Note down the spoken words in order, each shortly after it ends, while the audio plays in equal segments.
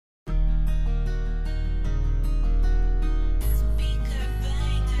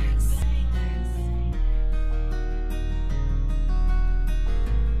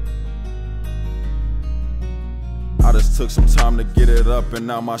Took some time to get it up and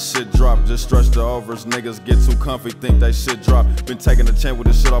now my shit dropped. Just stretched the overs, niggas get too comfy, think they shit drop. Been taking a chance with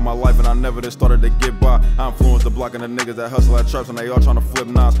this shit all my life and I never just started to get by. I influenced the block and the niggas that hustle at traps and they all tryna flip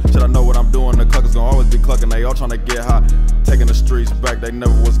knives. Shit, I know what I'm doing, the cluckers gon' always be clucking, they all tryna get high. Taking the streets back, they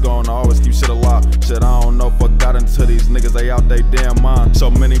never was gone, I always keep shit alive. Shit, I don't know if I got into these niggas, they out they damn mind.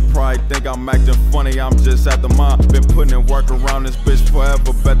 So many pride think I'm acting funny, I'm just at the mind. Been putting in work around this bitch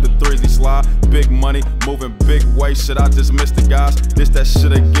forever, bet the threes he slide. Big money, moving big weight, shit, I just missed the guys. This that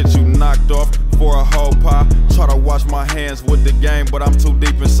shit'll get you knocked off for a whole pie. Try to wash my hands with the game, but I'm too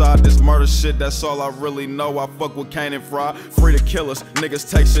deep inside this murder shit, that's all I really know. I fuck with Kane and Fry, free to kill us. Niggas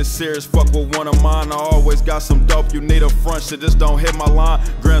take shit serious, fuck with one of mine. I always got some dope, you need a front shit, just don't hit my line.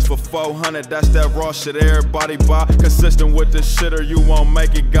 Grams for 400, that's that raw shit everybody buy. Consistent with this shit or you won't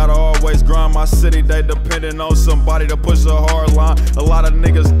make it, gotta always grind. My city, they depending on somebody to push a hard line. A lot of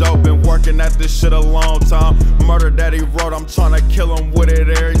niggas dope, been working at this shit a long time. Murder that he wrote, I'm tryna kill him with it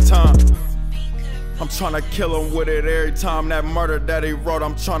every time. I'm tryna kill him with it every time. That murder that he wrote,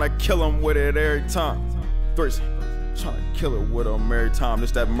 I'm tryna kill him with it every time. Threes, tryna kill it with him every time. This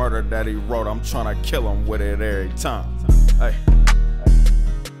that murder that he wrote, I'm tryna kill him with it every time. Hey,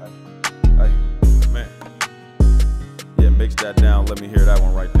 man. Yeah, mix that down, let me hear that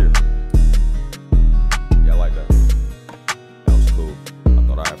one right there. Yeah, I like that.